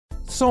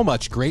So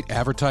much great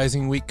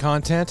Advertising Week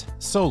content,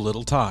 so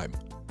little time.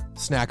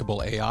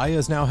 Snackable AI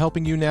is now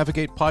helping you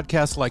navigate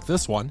podcasts like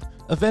this one,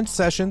 event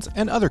sessions,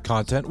 and other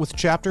content with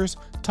chapters,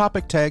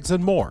 topic tags,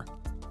 and more.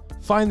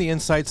 Find the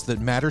insights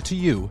that matter to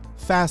you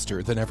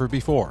faster than ever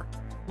before.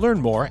 Learn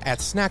more at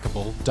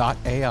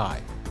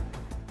snackable.ai.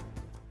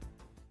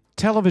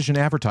 Television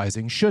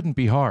advertising shouldn't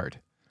be hard.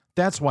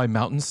 That's why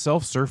Mountain's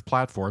self-serve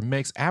platform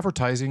makes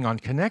advertising on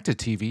connected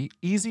TV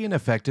easy and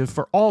effective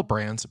for all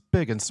brands,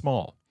 big and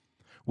small.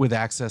 With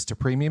access to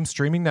premium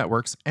streaming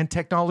networks and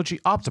technology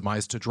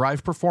optimized to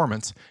drive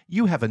performance,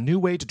 you have a new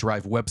way to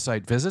drive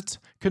website visits,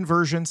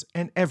 conversions,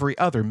 and every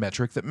other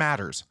metric that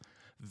matters.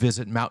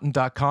 Visit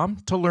mountain.com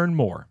to learn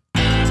more.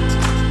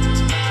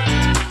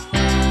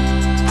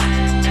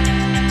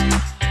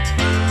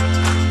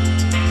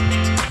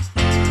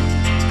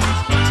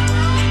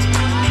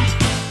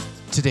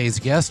 Today's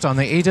guest on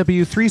the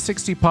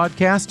AW360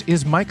 podcast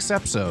is Mike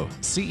Sepso,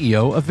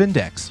 CEO of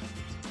Vindex.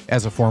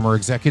 As a former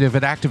executive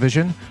at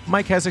Activision,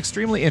 Mike has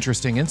extremely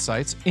interesting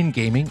insights in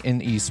gaming and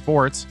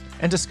esports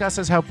and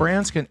discusses how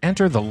brands can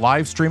enter the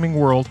live streaming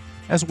world,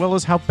 as well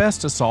as how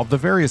best to solve the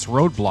various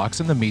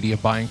roadblocks in the media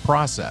buying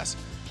process.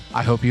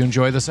 I hope you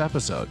enjoy this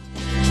episode.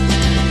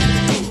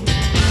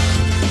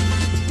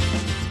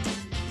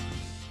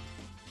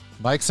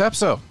 Mike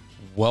Sepso,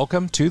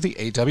 welcome to the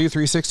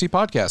AW360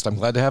 podcast. I'm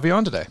glad to have you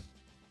on today.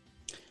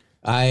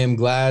 I am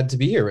glad to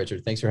be here,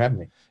 Richard. Thanks for having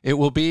me. It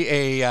will be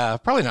a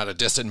probably not a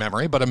distant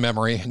memory, but a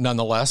memory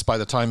nonetheless by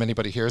the time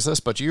anybody hears this.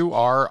 But you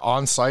are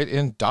on site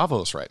in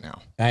Davos right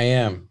now. I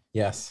am,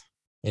 yes,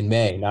 in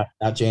May,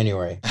 not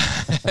January.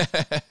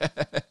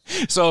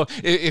 So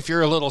if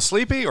you're a little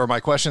sleepy or my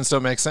questions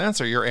don't make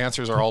sense or your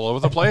answers are all over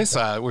the place,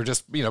 we're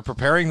just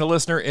preparing the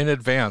listener in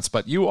advance.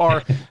 But you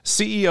are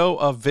CEO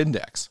of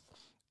Vindex.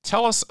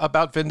 Tell us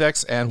about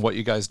Vindex and what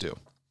you guys do.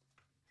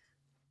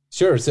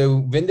 Sure.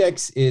 So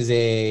Vindex is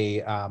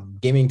a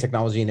gaming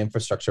technology and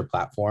infrastructure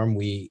platform.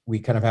 We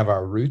kind of have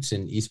our roots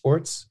in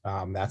esports.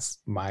 That's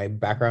my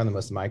background, the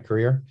most of my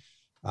career,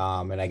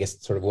 and I guess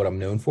sort of what I'm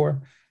known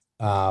for.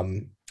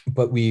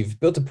 But we've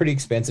built a pretty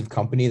expansive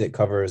company that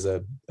covers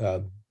a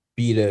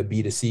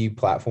B2B2C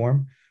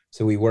platform.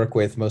 So we work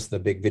with most of the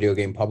big video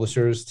game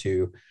publishers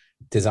to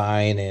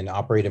design and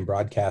operate and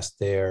broadcast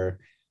their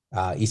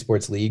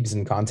esports leagues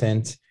and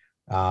content.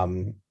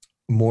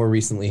 More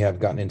recently have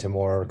gotten into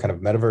more kind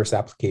of metaverse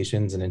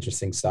applications and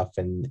interesting stuff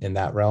in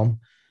that realm.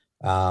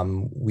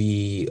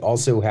 We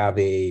also have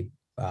a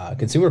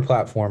consumer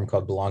platform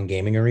called Belong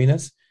Gaming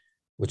Arenas,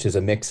 which is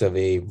a mix of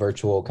a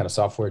virtual kind of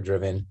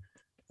software-driven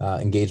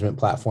engagement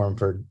platform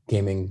for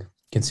gaming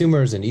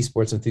consumers and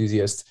esports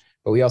enthusiasts.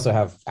 But we also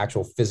have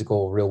actual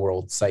physical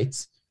real-world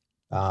sites,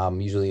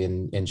 usually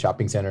in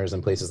shopping centers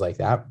and places like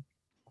that,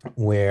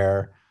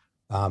 where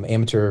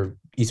amateur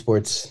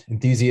esports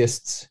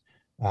enthusiasts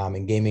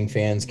and gaming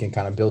fans can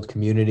kind of build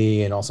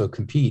community and also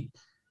compete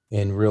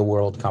in real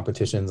world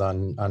competitions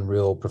on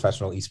real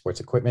professional esports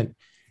equipment.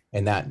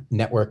 And that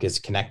network is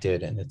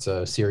connected, and it's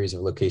a series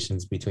of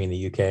locations between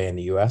the UK and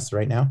the US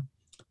right now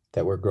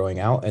that we're growing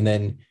out. And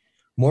then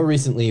more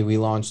recently, we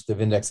launched the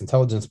Vindex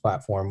Intelligence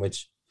platform,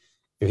 which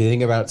if you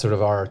think about sort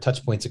of our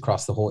touch points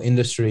across the whole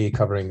industry,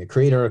 covering the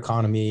creator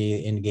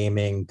economy in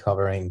gaming,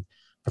 covering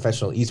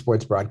professional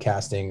esports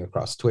broadcasting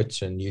across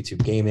Twitch and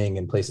YouTube gaming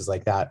and places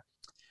like that.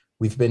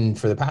 We've been,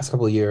 for the past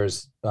couple of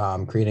years,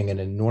 creating an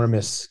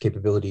enormous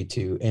capability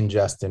to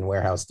ingest and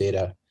warehouse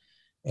data.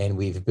 And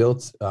we've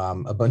built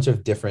a bunch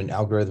of different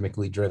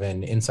algorithmically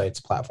driven insights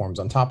platforms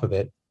on top of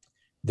it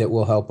that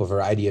will help a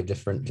variety of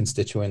different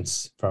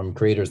constituents, from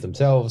creators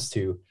themselves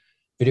to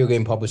video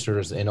game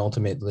publishers, and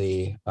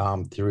ultimately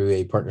through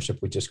a partnership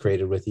we just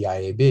created with the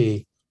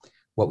IAB,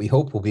 what we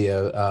hope will be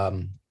a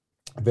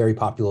very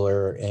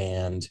popular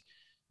and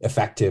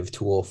effective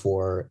tool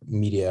for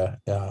media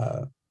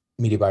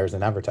buyers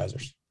and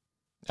advertisers.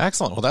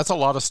 Excellent. Well, that's a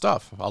lot of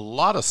stuff.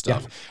 Yeah.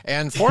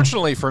 And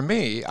fortunately for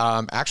me,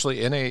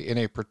 actually in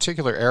a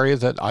particular area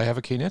that I have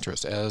a keen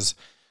interest as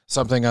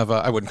something of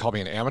I wouldn't call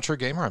me an amateur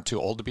gamer. I'm too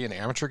old to be an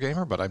amateur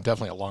gamer, but I'm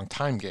definitely a long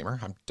time gamer.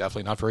 I'm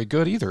definitely not very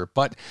good either.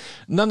 But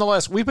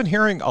nonetheless, we've been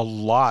hearing a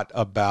lot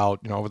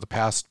about, over the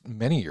past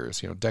many years,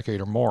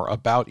 decade or more,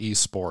 about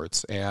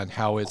esports and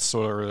how it's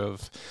sort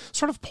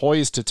of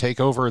poised to take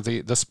over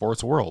the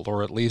sports world,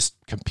 or at least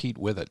compete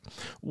with it.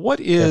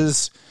 What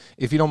is,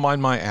 if you don't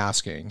mind my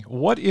asking,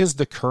 what is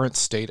the current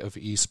state of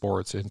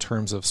esports in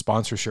terms of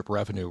sponsorship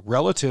revenue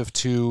relative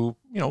to,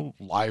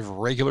 live,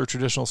 regular,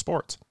 traditional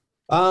sports?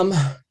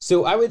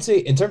 So I would say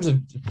in terms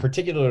of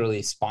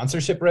particularly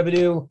sponsorship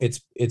revenue,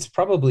 it's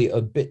probably a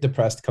bit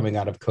depressed coming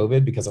out of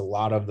COVID, because a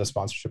lot of the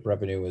sponsorship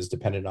revenue was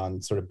dependent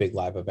on sort of big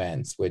live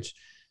events, which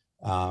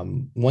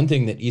one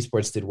thing that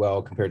esports did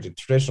well compared to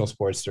traditional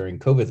sports during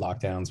COVID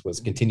lockdowns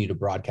was continue to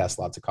broadcast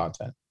lots of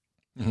content.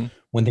 Mm-hmm.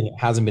 One thing it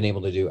hasn't been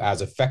able to do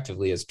as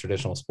effectively as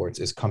traditional sports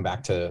is come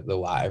back to the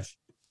live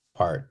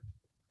part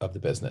of the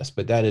business,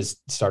 but that is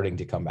starting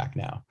to come back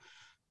now.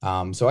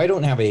 So I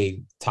don't have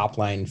a top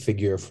line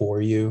figure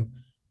for you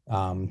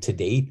To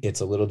date,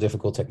 it's a little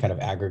difficult to kind of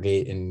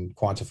aggregate and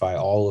quantify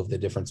all of the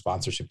different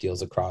sponsorship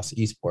deals across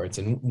esports.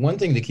 And one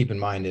thing to keep in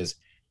mind is,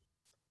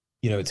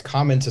 it's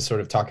common to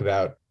sort of talk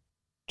about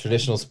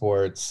traditional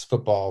sports,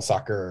 football,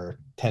 soccer,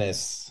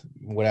 tennis,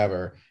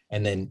 whatever,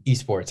 and then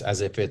esports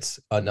as if it's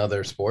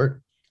another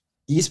sport.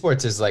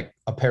 Esports is like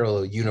a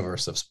parallel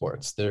universe of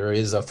sports. There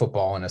is a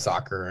football and a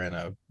soccer and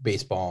a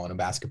baseball and a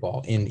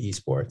basketball in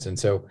esports. And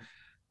so,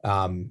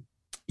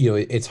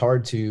 it's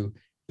hard to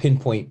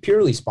pinpoint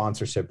purely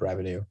sponsorship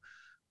revenue,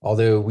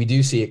 although we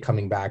do see it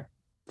coming back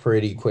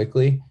pretty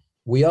quickly.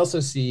 We also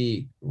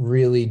see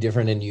really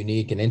different and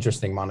unique and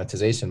interesting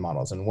monetization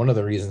models. And one of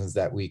the reasons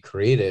that we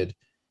created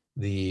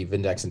the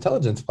Vindex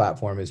Intelligence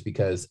platform is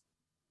because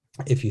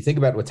if you think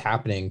about what's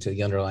happening to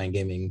the underlying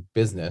gaming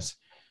business,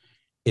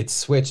 it's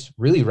switched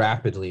really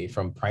rapidly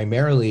from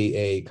primarily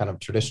a kind of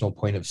traditional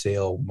point of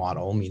sale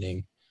model,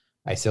 meaning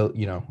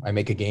I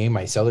make a game,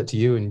 I sell it to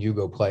you and you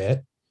go play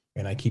it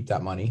and I keep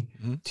that money,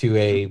 to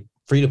a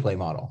free-to-play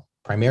model,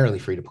 primarily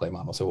free-to-play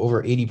model. So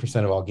over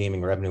 80% of all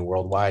gaming revenue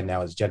worldwide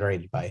now is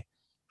generated by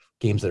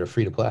games that are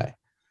free-to-play.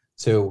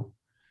 So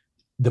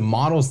the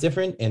model is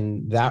different,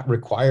 and that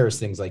requires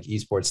things like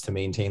esports to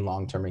maintain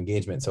long-term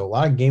engagement. So a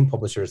lot of game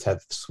publishers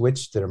have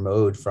switched their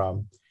mode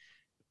from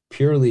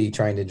purely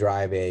trying to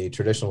drive a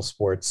traditional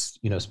sports,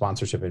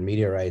 sponsorship and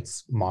media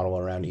rights model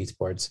around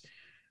esports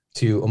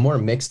to a more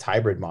mixed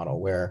hybrid model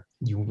where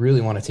you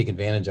really want to take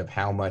advantage of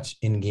how much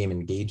in-game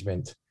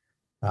engagement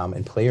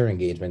and player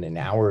engagement and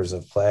hours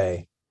of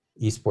play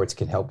esports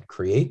can help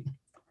create.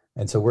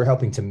 And so we're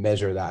helping to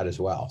measure that as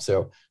well.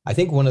 So I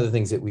think one of the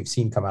things that we've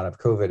seen come out of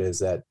COVID is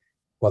that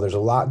while there's a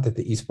lot that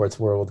the esports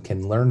world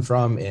can learn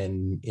from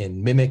and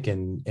mimic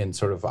and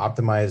sort of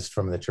optimize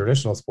from the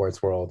traditional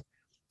sports world,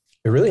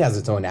 it really has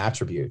its own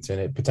attributes, and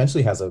it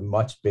potentially has a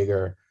much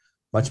bigger,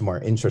 much more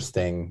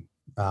interesting,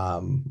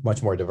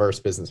 much more diverse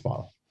business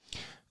model.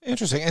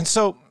 Interesting. And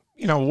so,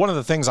 one of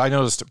the things I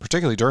noticed,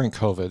 particularly during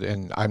COVID,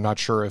 and I'm not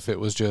sure if it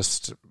was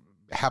just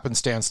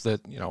happenstance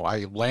that,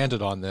 I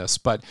landed on this,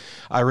 but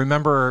I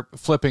remember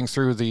flipping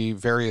through the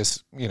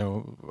various, I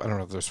don't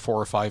know if there's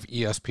 4 or 5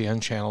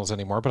 ESPN channels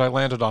anymore, but I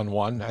landed on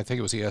one. I think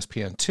it was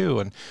ESPN2,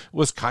 and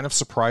was kind of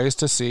surprised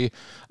to see,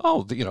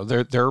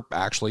 they're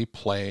actually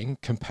playing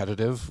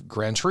competitive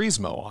Gran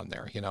Turismo on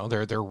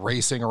there. They're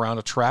racing around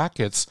a track.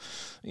 It's,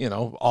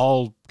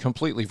 all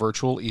completely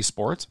virtual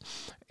esports.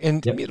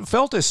 And it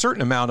felt a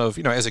certain amount of,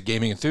 as a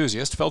gaming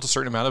enthusiast, felt a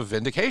certain amount of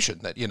vindication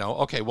that,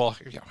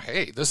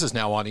 hey, this is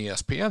now on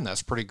ESPN.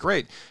 That's pretty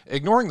great.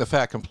 Ignoring the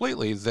fact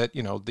completely that,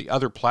 the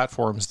other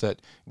platforms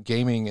that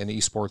gaming and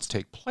esports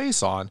take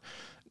place on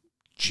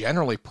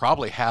generally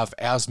probably have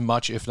as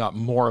much, if not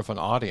more, of an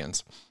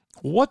audience.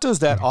 What does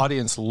that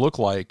audience look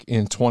like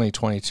in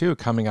 2022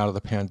 coming out of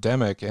the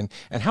pandemic, and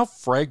how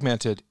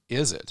fragmented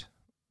is it,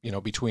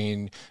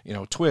 between,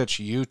 Twitch,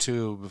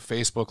 YouTube,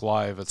 Facebook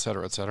Live, et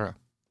cetera, et cetera?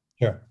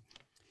 Sure.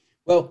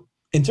 Well,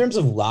 in terms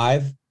of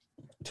live,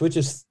 Twitch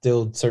is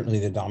still certainly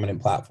the dominant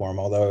platform,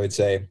 although I would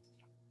say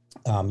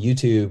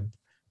YouTube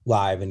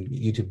Live and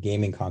YouTube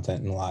gaming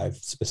content and live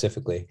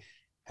specifically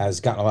has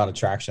gotten a lot of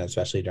traction,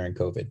 especially during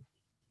COVID.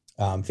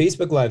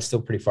 Facebook Live is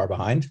still pretty far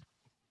behind,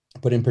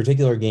 but in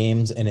particular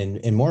games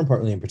and more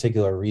importantly, in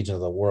particular region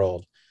of the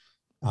world,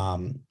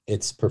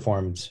 it's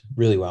performed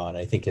really well, and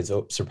I think has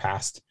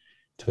surpassed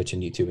Twitch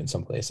and YouTube in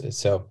some places.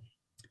 So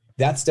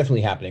that's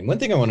definitely happening. One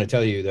thing I want to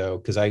tell you though,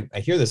 because I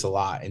hear this a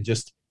lot, and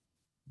just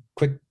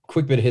quick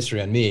bit of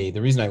history on me.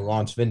 The reason I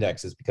launched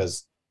Vindex is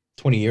because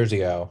 20 years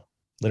ago,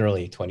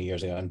 literally 20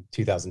 years ago in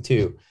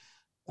 2002,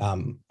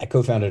 I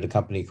co-founded a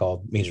company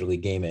called Major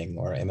League Gaming,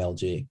 or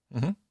MLG,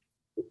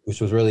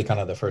 which was really kind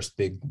of the first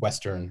big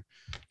Western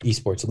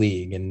esports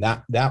league. And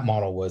that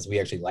model was, we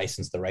actually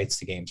licensed the rights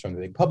to games from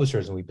the big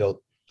publishers, and we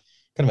built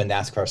kind of a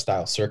NASCAR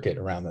style circuit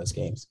around those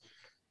games.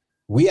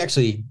 We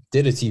actually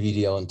did a TV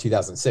deal in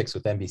 2006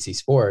 with NBC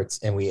Sports,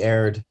 and we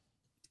aired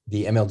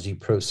the MLG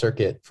Pro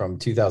Circuit from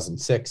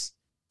 2006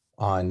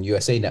 on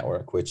USA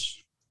Network,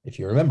 which, if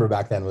you remember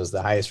back then, was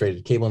the highest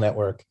rated cable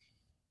network.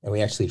 And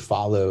we actually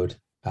followed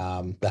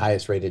the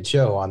highest rated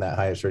show on that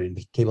highest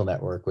rated cable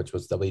network, which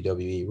was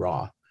WWE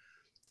Raw.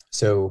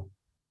 So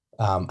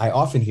I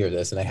often hear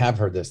this, and I have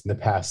heard this in the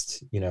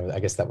past, I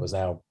guess that was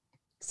now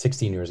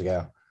 16 years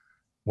ago.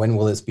 When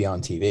will this be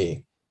on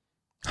TV?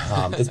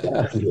 It's been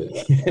on TV.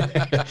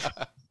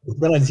 It's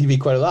been on TV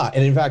quite a lot.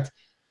 And in fact,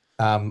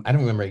 I don't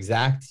remember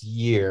exact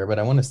year, but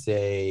I want to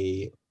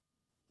say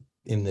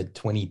in the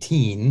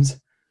 2010s,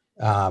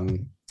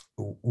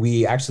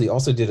 we actually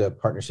also did a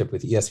partnership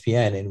with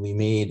ESPN, and we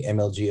made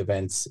MLG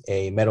events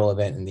a medal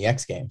event in the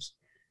X Games.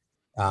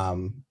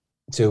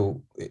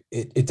 So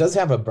it does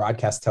have a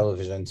broadcast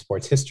television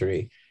sports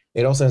history.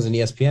 It also has an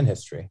ESPN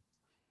history,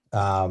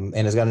 and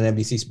has got an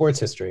NBC Sports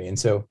history. And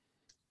so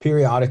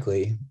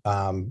periodically,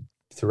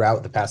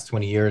 throughout the past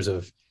 20 years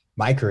of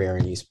my career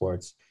in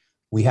esports,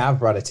 we have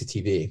brought it to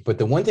TV. But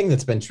the one thing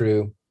that's been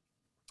true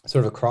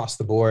sort of across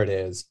the board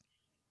is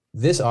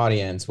this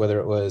audience,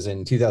 whether it was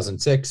in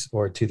 2006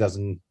 or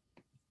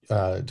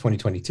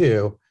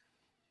 2022,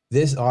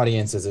 this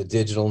audience is a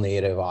digital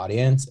native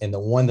audience. And the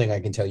one thing I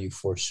can tell you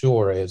for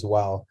sure is,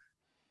 while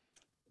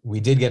we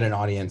did get an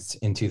audience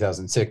in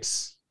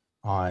 2006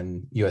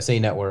 on USA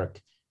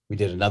Network, we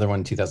did another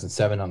one in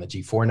 2007 on the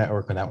G4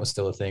 network when that was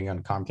still a thing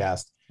on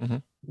Comcast.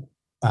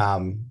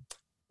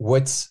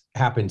 What's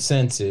happened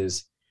since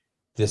is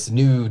this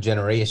new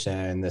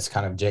generation, this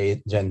kind of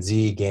Gen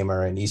Z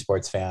gamer and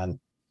esports fan,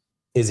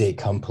 is a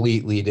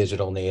completely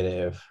digital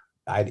native.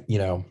 I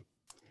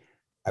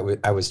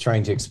was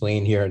trying to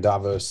explain here in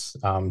Davos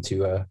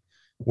to a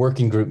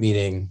working group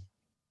meeting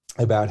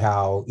about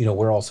how,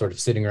 we're all sort of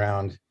sitting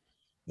around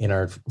in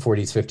our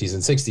 40s, 50s,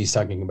 and 60s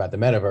talking about the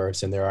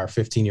metaverse, and there are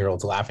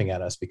 15-year-olds laughing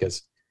at us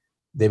because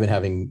they've been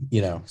having,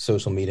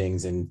 social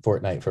meetings in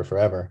Fortnite for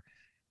forever.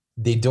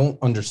 They don't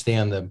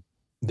understand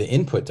the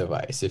input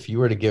device. If you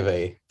were to give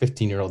a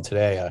 15-year-old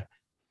today a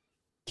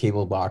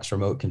cable box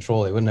remote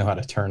control, they wouldn't know how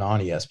to turn on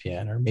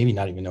ESPN, or maybe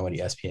not even know what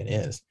ESPN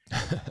is.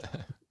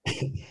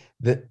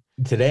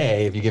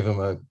 Today, if you give them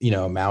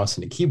a mouse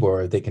and a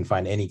keyboard, they can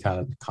find any kind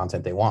of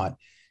content they want.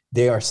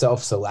 They are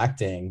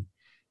self-selecting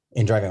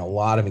and driving a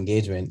lot of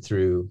engagement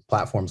through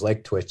platforms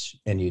like Twitch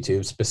and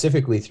YouTube,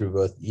 specifically through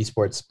both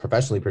esports,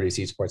 professionally produced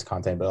esports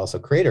content, but also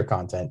creator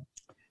content.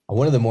 And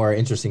one of the more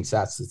interesting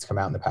stats that's come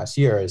out in the past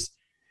year is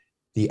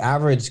the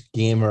average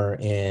gamer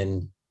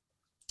in,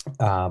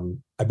 I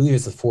believe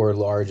it's the 4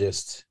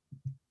 largest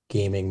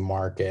gaming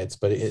markets,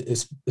 but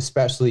it's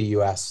especially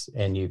US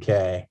and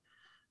UK.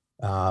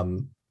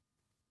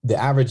 The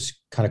average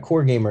kind of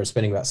core gamer is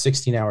spending about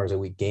 16 hours a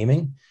week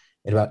gaming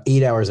and about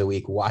 8 hours a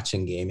week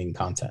watching gaming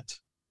content.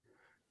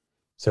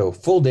 So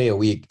full day a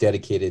week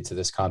dedicated to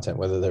this content,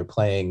 whether they're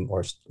playing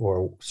or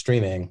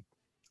streaming.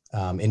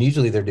 And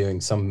usually they're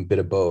doing some bit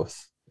of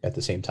both at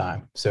the same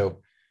time.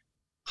 So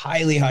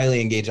highly,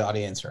 highly engaged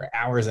audience for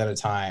hours at a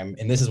time.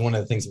 And this is one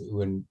of the things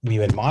when we've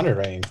been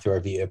monitoring through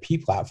our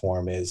VOP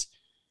platform is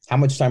how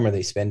much time are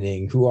they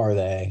spending? Who are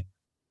they?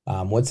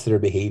 What's their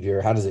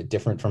behavior? How does it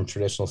differ from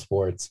traditional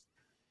sports?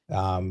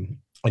 And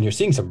you're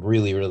seeing some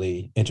really,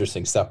 really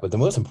interesting stuff. But the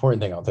most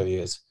important thing I'll tell you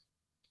is,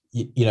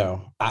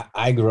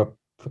 I grew up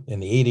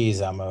in the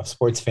 80s. I'm a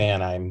sports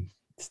fan. I'm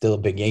still a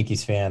big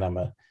Yankees fan. I'm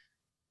a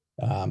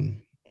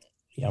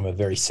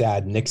very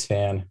sad Knicks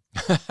fan.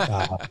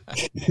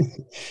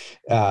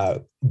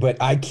 But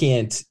I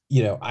can't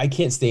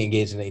stay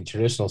engaged in a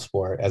traditional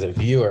sport as a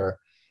viewer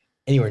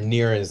anywhere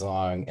near as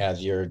long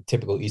as your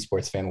typical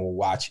esports fan will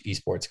watch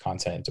esports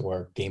content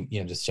or game,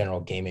 just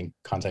general gaming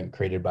content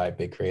created by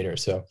big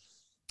creators. So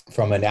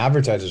from an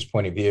advertiser's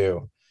point of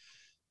view,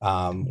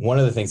 one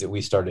of the things that we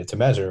started to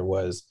measure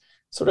was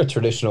sort of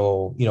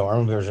traditional, our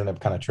own version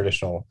of kind of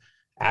traditional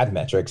ad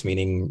metrics,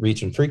 meaning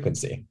reach and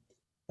frequency.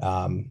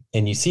 And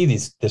you see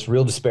this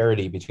real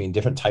disparity between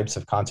different types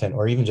of content,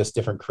 or even just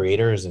different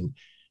creators, and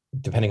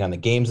depending on the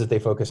games that they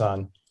focus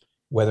on,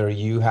 whether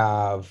you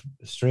have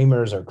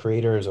streamers or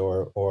creators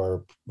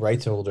or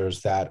rights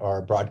holders that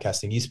are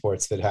broadcasting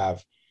esports that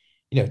have,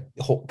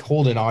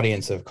 hold an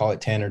audience of, call it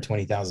 10 or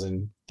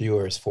 20,000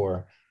 viewers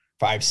for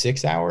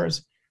 5-6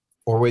 hours,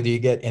 or whether you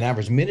get an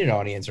average minute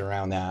audience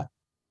around that,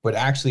 but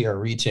actually are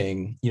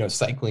reaching,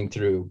 cycling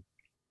through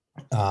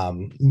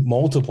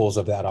multiples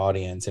of that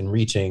audience and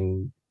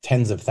reaching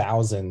tens of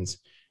thousands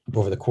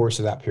over the course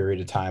of that period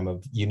of time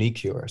of unique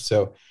viewers.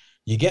 So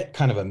you get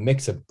kind of a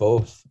mix of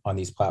both on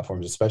these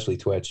platforms, especially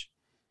Twitch,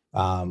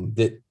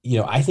 that,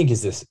 I think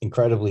is this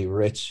incredibly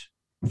rich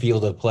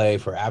field of play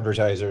for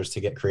advertisers to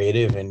get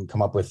creative and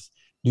come up with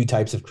new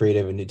types of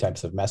creative and new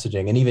types of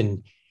messaging, and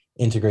even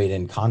integrate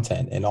in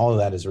content. And all of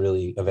that is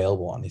really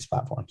available on these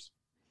platforms.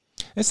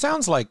 It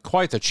sounds like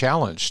quite the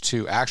challenge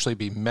to actually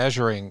be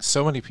measuring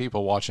so many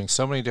people watching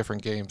so many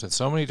different games in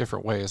so many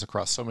different ways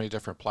across so many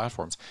different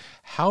platforms.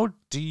 How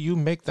do you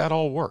make that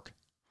all work?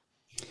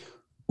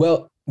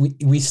 Well,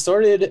 we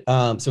started,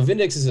 so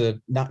Vindex is a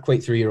not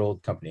quite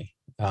 3-year-old company,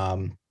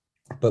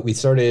 but we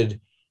started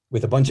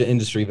with a bunch of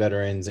industry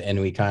veterans, and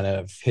we kind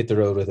of hit the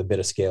road with a bit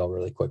of scale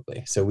really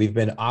quickly. So we've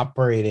been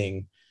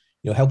operating,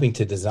 helping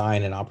to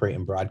design and operate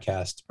and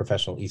broadcast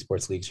professional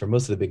esports leagues for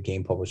most of the big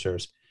game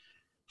publishers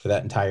for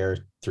that entire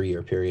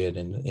 3-year period,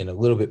 and a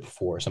little bit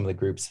before. Some of the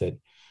groups that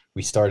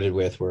we started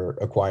with were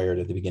acquired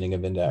at the beginning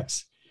of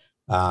Vindex.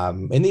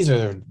 And these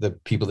are the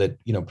people that,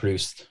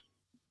 produced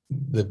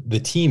the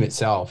team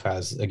itself.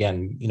 Has,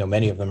 again,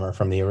 many of them are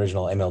from the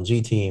original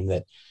MLG team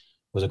that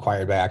was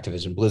acquired by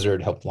Activision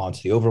Blizzard, helped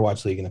launch the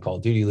Overwatch League and the Call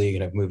of Duty League,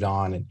 and have moved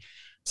on. And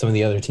some of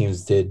the other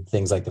teams did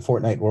things like the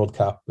Fortnite World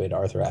Cup at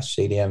Arthur Ashe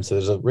Stadium. So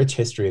there's a rich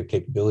history of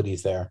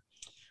capabilities there.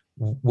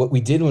 What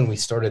we did when we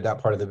started that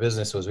part of the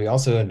business was we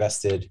also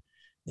invested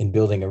in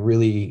building a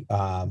really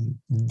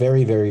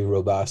very, very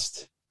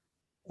robust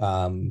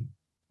data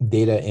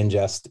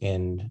ingest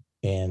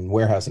and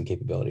warehousing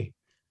capability.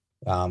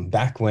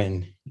 Back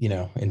when,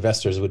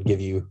 investors would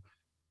give you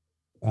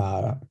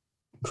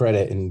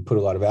credit and put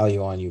a lot of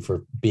value on you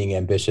for being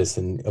ambitious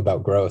and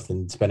about growth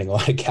and spending a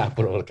lot of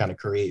capital to kind of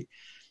create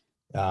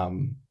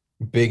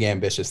big,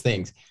 ambitious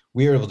things.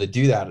 We were able to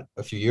do that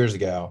a few years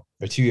ago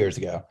or 2 years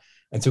ago.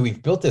 And so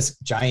we've built this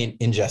giant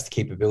ingest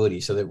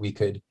capability so that we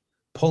could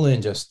pull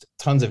in just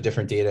tons of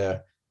different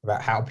data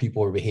about how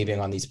people are behaving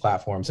on these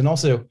platforms, and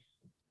also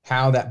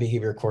how that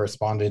behavior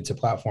corresponded to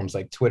platforms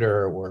like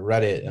Twitter or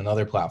Reddit and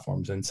other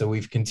platforms. And so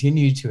we've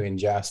continued to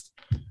ingest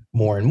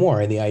more and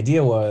more. And the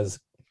idea was,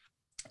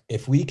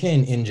 if we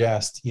can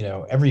ingest,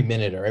 every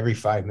minute or every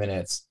 5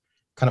 minutes,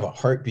 kind of a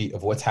heartbeat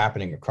of what's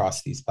happening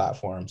across these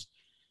platforms,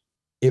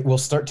 it will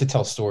start to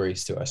tell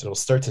stories to us. It'll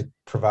start to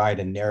provide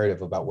a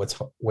narrative about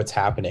what's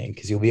happening,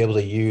 because you'll be able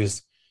to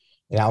use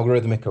an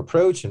algorithmic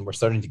approach, and we're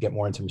starting to get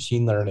more into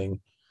machine learning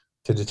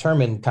to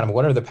determine kind of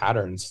what are the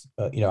patterns.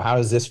 How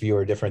is this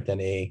viewer different than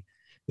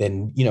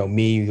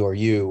me or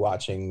you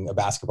watching a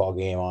basketball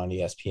game on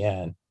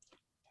ESPN?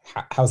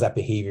 How's that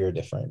behavior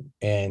different?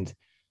 And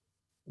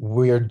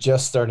we're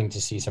just starting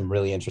to see some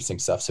really interesting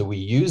stuff. So we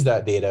use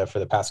that data for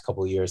the past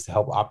couple of years to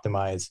help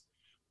optimize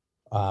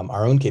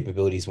our own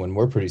capabilities when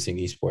we're producing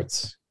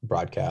esports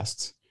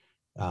broadcasts.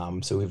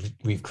 So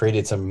we've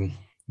created some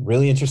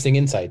really interesting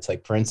insights.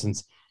 Like, for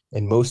instance,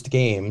 in most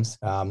games,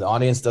 the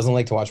audience doesn't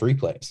like to watch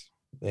replays,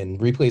 and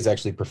replays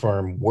actually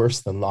perform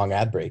worse than long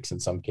ad breaks in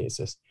some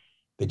cases.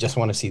 They just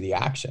want to see the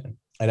action.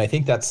 And I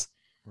think that's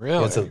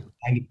a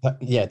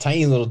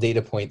tiny little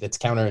data point that's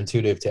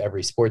counterintuitive to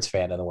every sports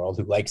fan in the world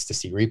who likes to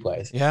see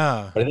replays.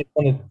 Yeah. But I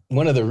think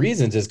one of the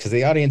reasons is because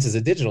the audience is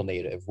a digital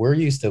native. We're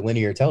used to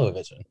linear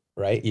television,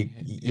 right?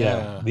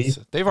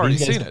 They've already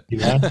seen it.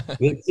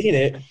 They've seen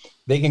it.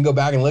 They can go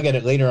back and look at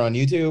it later on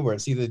YouTube, or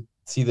see the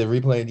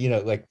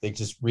replay, like they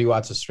just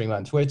rewatch the stream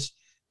on Twitch.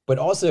 But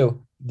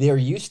also, they're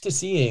used to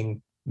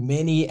seeing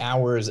many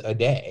hours a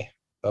day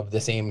of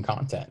the same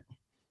content.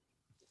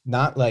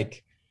 Not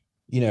like,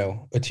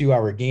 a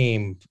 2-hour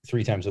game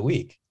 3 times a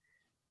week.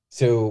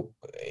 So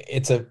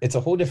it's a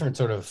whole different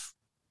sort of,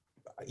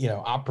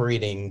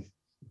 operating,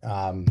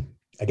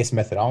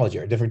 methodology,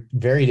 or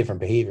very different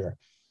behavior.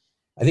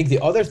 I think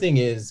the other thing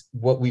is,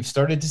 what we've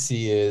started to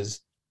see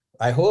is,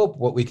 I hope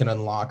what we can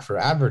unlock for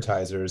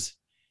advertisers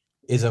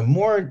is a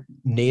more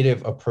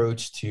native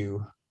approach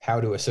to how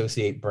to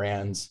associate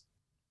brands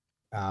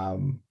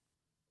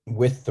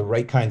with the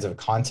right kinds of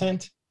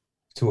content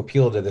to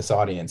appeal to this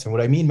audience. And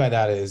what I mean by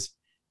that is,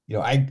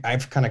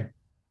 I've kind of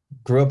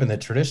grew up in the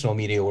traditional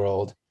media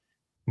world.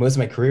 Most of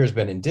my career has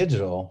been in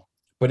digital,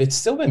 but it's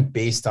still been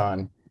based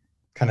on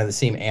kind of the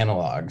same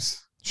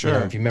analogs.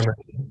 Sure. If you remember,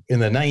 in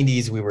the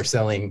 90s, we were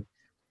selling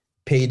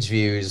page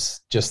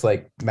views just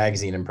like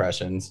magazine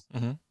impressions.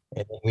 Mm-hmm.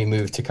 And then we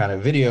moved to kind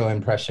of video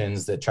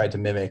impressions that tried to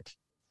mimic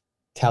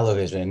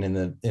television.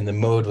 And the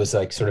mode was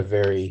like sort of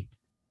very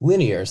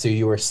linear. So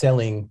you were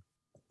selling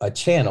a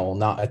channel,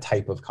 not a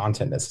type of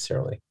content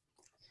necessarily.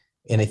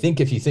 And I think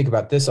if you think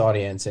about this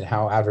audience and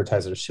how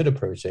advertisers should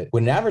approach it,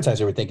 what an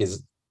advertiser would think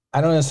is, I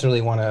don't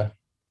necessarily want to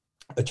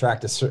I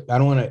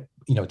don't want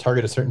to,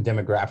 target a certain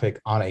demographic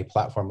on a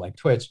platform like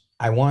Twitch.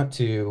 I want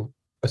to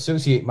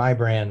associate my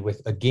brand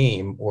with a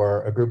game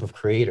or a group of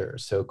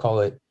creators. So call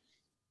it,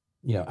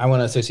 I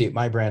want to associate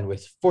my brand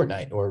with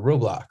Fortnite or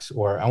Roblox,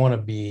 or I want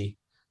to be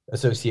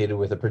associated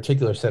with a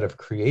particular set of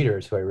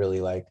creators who I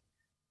really like,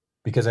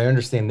 because I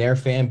understand their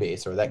fan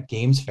base or that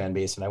game's fan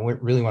base, and I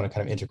really want to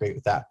kind of integrate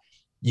with that.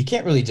 You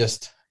can't really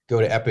just go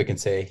to Epic and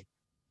say,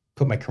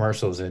 put my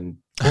commercials in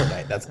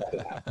Fortnite. That's not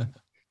going to happen.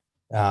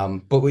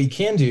 But what you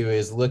can do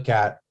is look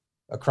at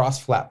a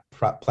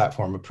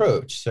cross-platform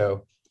approach.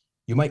 So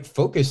you might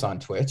focus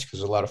on Twitch because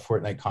there's a lot of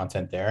Fortnite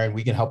content there, and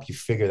we can help you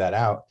figure that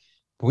out.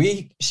 But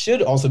we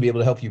should also be able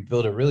to help you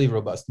build a really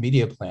robust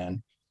media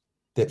plan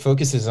that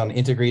focuses on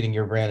integrating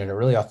your brand in a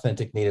really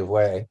authentic, native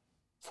way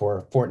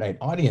for Fortnite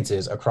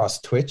audiences across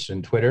Twitch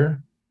and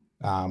Twitter,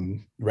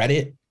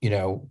 Reddit,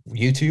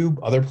 YouTube,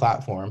 other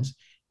platforms,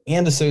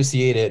 and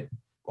associate it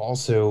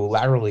also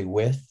laterally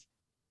with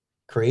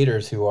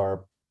creators who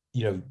are,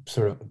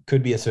 sort of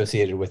could be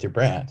associated with your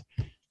brand.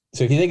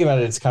 So if you think about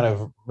it, it's kind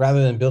of,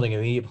 rather than building a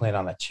media plan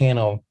on a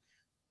channel,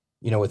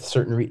 with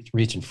certain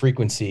reach and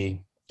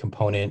frequency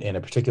component and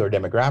a particular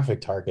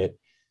demographic target,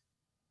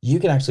 you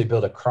can actually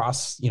build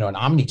an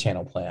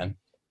omni-channel plan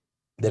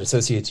that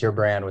associates your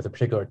brand with a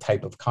particular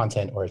type of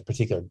content or a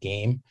particular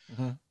game.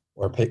 Mm-hmm.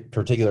 Or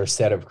particular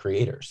set of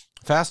creators.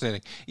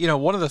 Fascinating.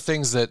 One of the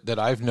things that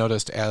I've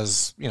noticed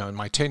as, in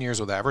my 10 years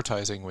with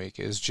Advertising Week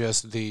is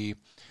just the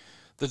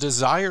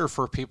desire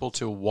for people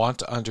to want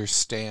to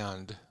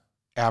understand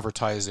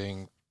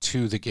advertising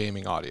to the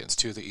gaming audience,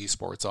 to the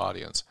esports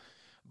audience.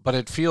 But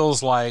it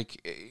feels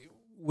like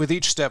with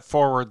each step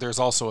forward, there's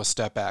also a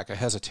step back, a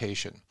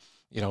hesitation.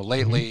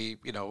 Lately,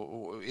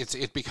 mm-hmm.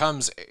 It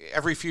becomes,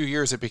 every few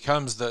years, it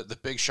becomes the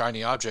big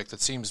shiny object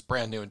that seems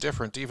brand new and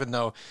different, even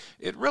though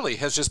it really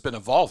has just been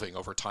evolving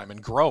over time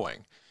and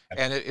growing.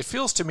 And it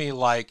feels to me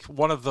like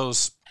one of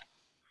those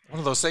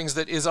things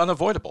that is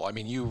unavoidable. I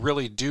mean, you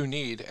really do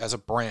need, as a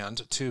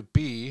brand, to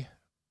be,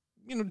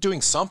 doing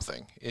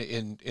something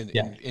in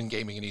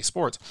gaming and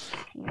esports.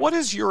 What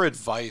is your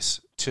advice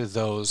to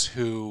those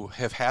who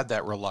have had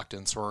that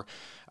reluctance, or,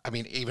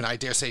 even I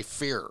dare say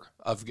fear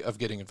of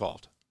getting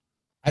involved?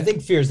 I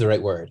think fear is the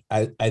right word.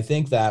 I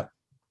think that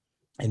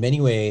in many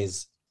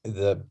ways,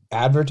 the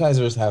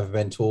advertisers have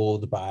been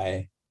told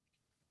by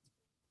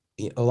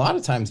a lot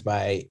of times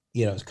by,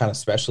 kind of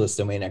specialist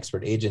domain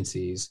expert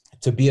agencies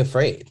to be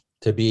afraid,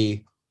 to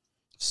be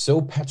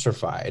so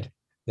petrified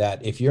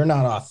that if you're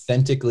not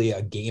authentically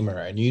a gamer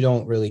and you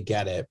don't really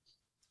get it,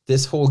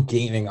 this whole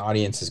gaming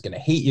audience is going to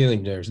hate you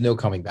and there's no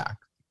coming back.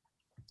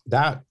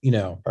 That,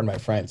 pardon my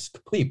French,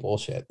 complete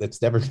bullshit.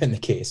 That's never been the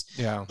case.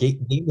 Yeah.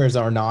 Gamers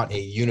are not a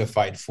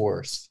unified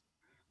force,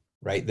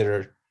 right?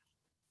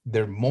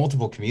 They're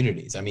multiple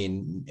communities. I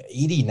mean,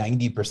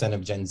 80-90%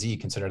 of Gen Z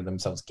consider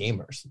themselves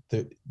gamers.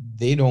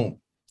 They don't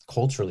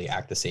culturally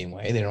act the same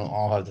way. They don't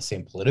all have the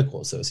same political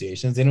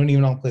associations. They don't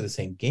even all play the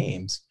same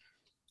games.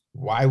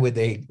 Why would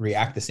they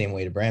react the same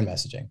way to brand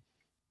messaging?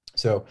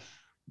 So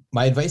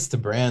my advice to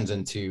brands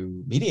and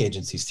to media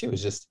agencies too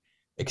is just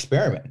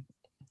experiment.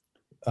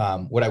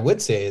 What I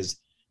would say is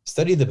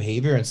study the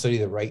behavior and study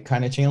the right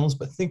kind of channels,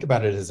 but think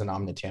about it as an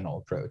omnichannel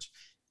approach.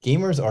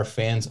 Gamers are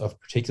fans of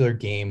particular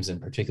games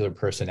and particular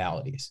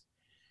personalities.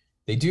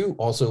 They do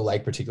also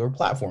like particular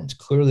platforms.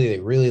 Clearly, they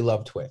really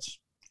love Twitch.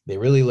 They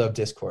really love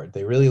Discord.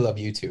 They really love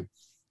YouTube.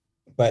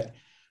 But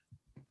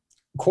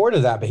core to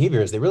that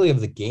behavior is they really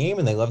love the game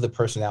and they love the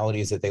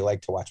personalities that they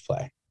like to watch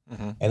play.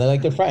 Mm-hmm. And they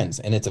like their friends.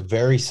 And it's a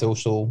very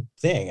social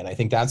thing. And I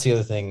think that's the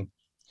other thing,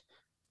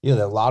 that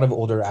a lot of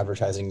older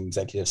advertising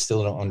executives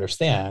still don't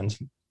understand.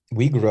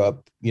 We grew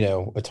up,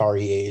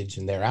 Atari age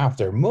and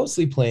thereafter,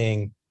 mostly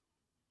playing,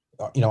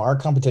 our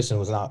competition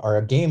was not,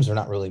 our games were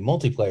not really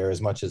multiplayer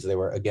as much as they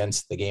were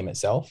against the game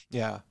itself.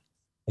 Yeah.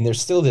 And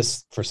there's still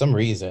this, for some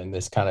reason,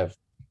 this kind of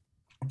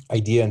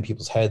idea in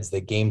people's heads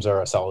that games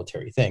are a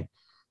solitary thing.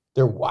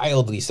 They're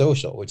wildly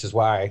social, which is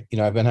why,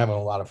 I've been having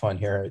a lot of fun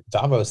here at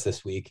Davos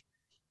this week,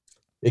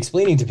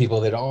 explaining to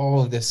people that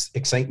all of this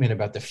excitement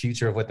about the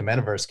future of what the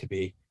metaverse could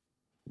be,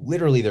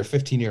 literally their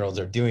 15-year-olds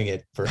are doing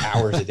it for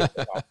hours a day.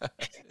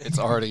 It's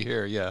already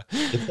here. Yeah.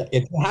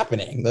 It's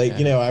happening. Like,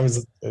 I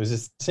was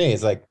just saying,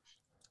 it's like,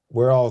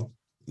 we're all,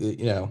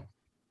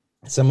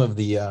 some of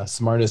the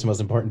smartest,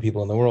 most important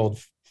people in the world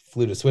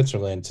flew to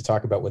Switzerland to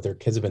talk about what their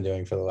kids have been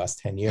doing for the last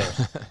 10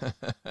 years.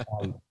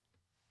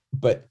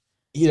 But,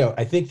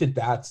 I think that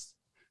that's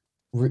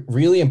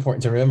really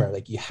important to remember.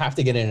 Like, you have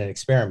to get in and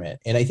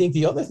experiment. And I think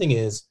the other thing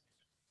is,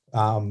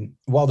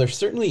 while there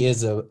certainly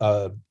is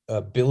a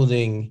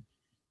building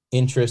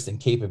interest and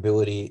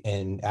capability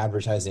in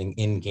advertising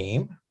in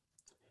game,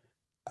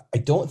 I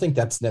don't think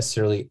that's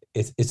necessarily,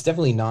 it's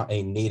definitely not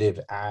a native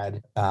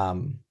ad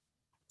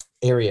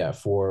area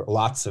for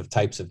lots of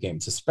types of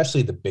games,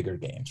 especially the bigger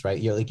games, right?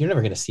 You're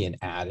never going to see an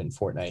ad in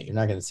Fortnite. You're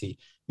not going to see,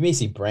 you may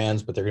see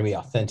brands, but they're going to be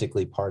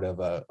authentically part of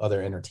a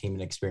other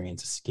entertainment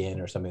experience, a skin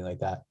or something like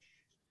that.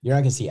 You're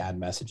not going to see ad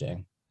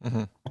messaging.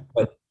 Mm-hmm.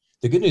 But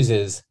the good news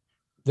is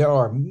there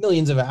are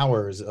millions of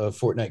hours of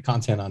Fortnite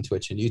content on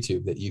Twitch and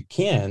YouTube that you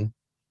can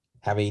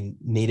have a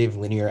native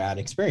linear ad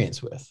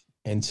experience with.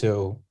 And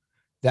so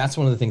that's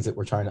one of the things that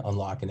we're trying to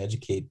unlock and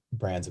educate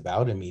brands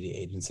about and media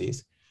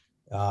agencies.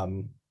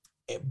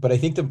 But I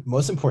think the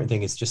most important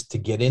thing is just to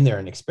get in there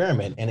and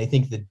experiment. And I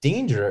think the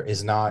danger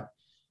is not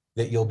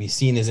that you'll be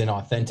seen as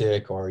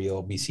inauthentic or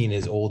you'll be seen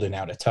as old and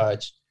out of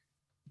touch.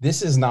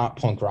 This is not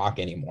punk rock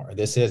anymore.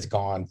 This has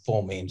gone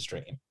full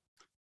mainstream,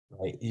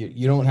 right?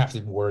 You don't have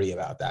to worry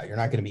about that. You're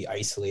not going to be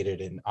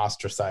isolated and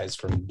ostracized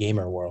from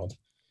gamer world.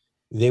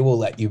 They will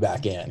let you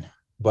back in,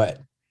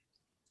 but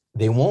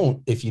they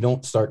won't if you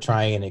don't start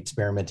trying and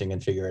experimenting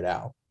and figure it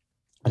out.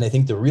 And I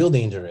think the real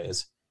danger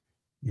is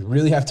you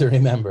really have to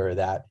remember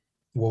that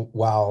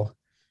while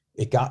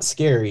it got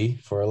scary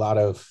for a lot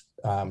of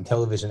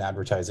television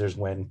advertisers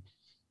when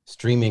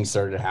streaming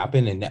started to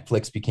happen and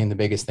Netflix became the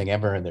biggest thing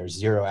ever and there's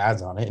zero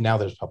ads on it, and now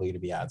there's probably going to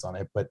be ads on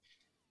it. But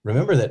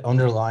remember that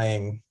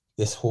underlying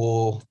this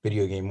whole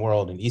video game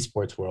world and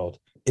esports world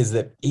is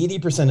that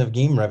 80% of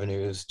game revenue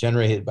is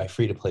generated by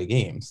free-to-play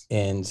games.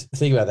 And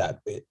think about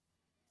that.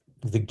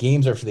 The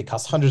games they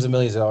cost hundreds of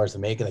millions of dollars to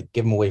make and they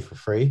give them away for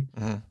free.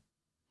 Mm-hmm.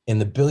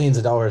 And the billions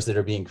of dollars that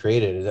are being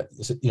created,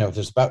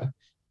 there's about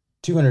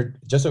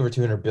just over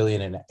 200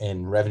 billion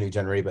in revenue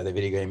generated by the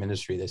video game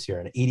industry this year.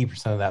 And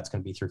 80% of that's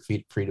going to be through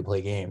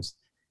free-to-play games.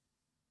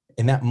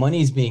 And that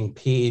money is being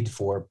paid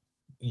for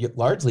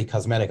largely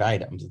cosmetic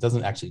items. It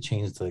doesn't actually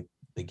change the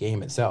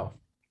game itself.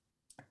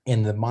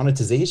 And the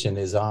monetization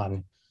is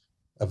on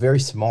a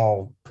very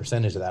small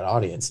percentage of that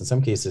audience. In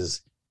some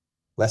cases,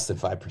 less than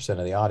 5%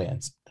 of the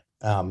audience.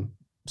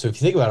 So if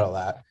you think about all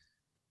that,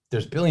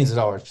 there's billions of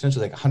dollars,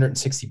 potentially like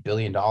 $160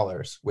 billion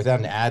without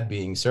an ad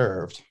being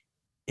served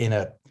in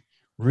a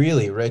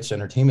really rich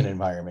entertainment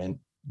environment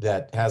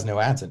that has no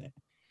ads in it.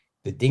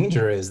 The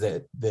danger is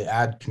that the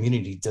ad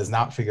community does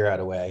not figure out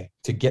a way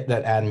to get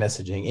that ad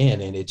messaging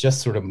in, and it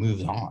just sort of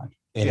moves on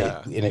and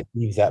it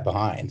leaves that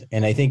behind.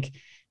 And I think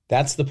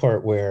that's the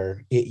part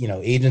where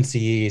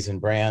agencies and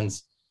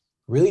brands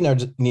really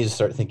need to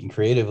start thinking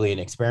creatively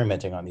and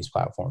experimenting on these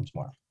platforms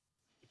more.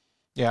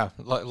 Yeah,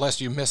 lest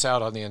you miss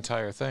out on the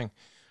entire thing.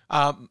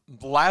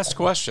 Last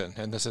question,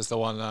 and this is the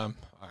one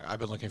I've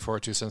been looking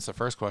forward to since the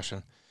first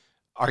question.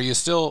 Are you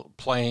still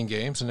playing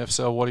games? And if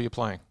so, what are you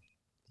playing?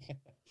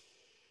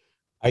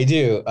 I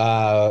do.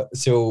 Like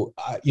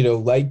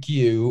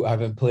you, I've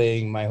been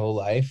playing my whole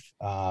life.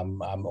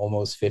 I'm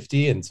almost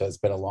 50, and so it's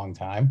been a long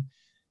time.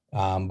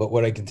 But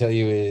what I can tell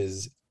you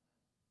is,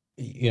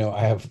 I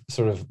have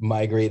sort of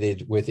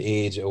migrated with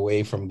age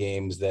away from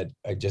games that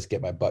I just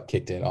get my butt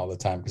kicked in all the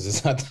time because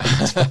it's not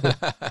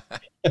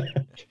that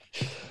much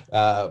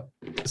fun.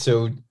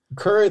 So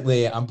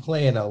currently I'm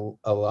playing a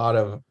lot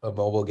of a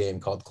mobile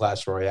game called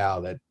Clash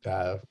Royale that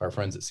our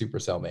friends at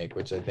Supercell make,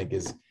 which I think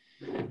is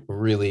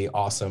really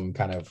awesome,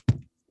 kind of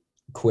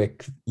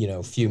quick,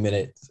 few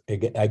minutes.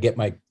 I get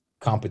my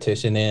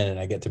competition in and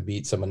I get to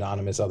beat some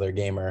anonymous other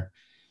gamer.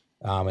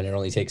 And it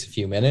only takes a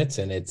few minutes,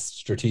 and it's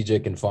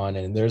strategic and fun.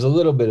 And there's a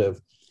little bit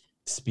of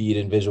speed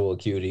and visual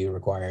acuity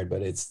required,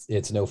 but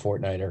it's no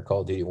Fortnite or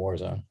Call of Duty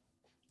Warzone.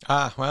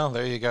 Well,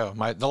 there you go.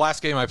 The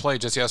last game I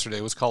played just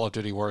yesterday was Call of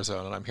Duty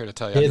Warzone, and I'm here to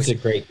tell you. It's a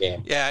great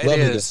game. Yeah, it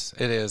is.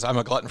 It is. I'm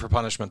a glutton for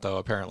punishment, though,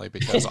 apparently,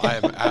 because I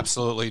am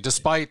absolutely,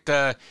 despite,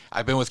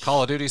 I've been with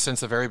Call of Duty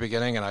since the very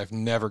beginning, and I've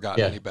never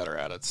gotten any better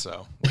at it.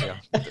 So,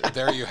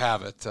 there you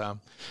have it.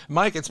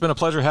 Mike, it's been a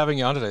pleasure having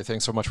you on today.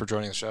 Thanks so much for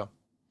joining the show.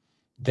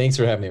 Thanks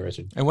for having me,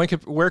 Richard. And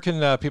where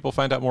can people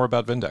find out more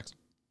about Vindex?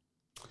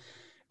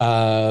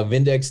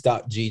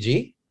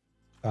 Vindex.gg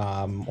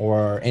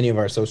or any of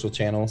our social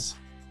channels.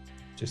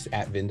 Just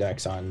at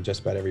Vindex on just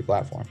about every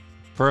platform.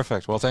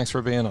 Perfect. Well, thanks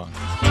for being on.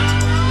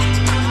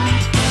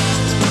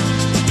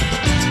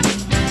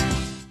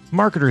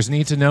 Marketers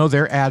need to know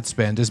their ad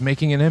spend is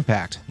making an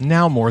impact,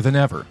 now more than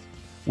ever.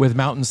 With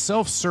Mountain's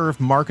self-serve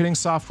marketing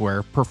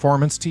software,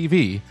 Performance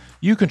TV,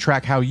 you can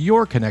track how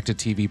your connected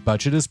TV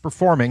budget is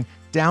performing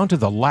down to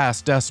the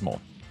last decimal.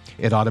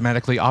 It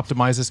automatically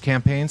optimizes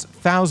campaigns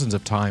thousands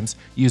of times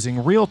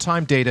using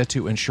real-time data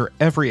to ensure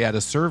every ad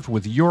is served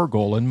with your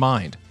goal in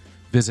mind.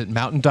 Visit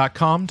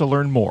mountain.com to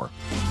learn more.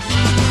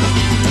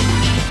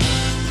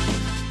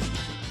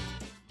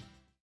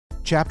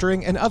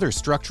 Chaptering and other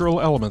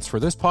structural elements for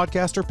this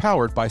podcast are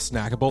powered by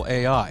Snackable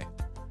AI.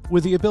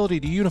 With the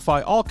ability to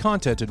unify all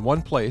content in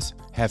one place,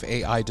 have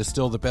AI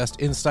distill the best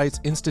insights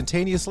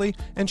instantaneously,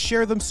 and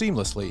share them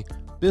seamlessly,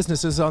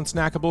 businesses on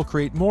Snackable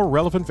create more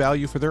relevant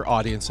value for their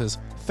audiences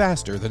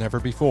faster than ever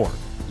before.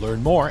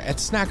 Learn more at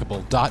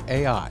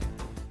snackable.ai.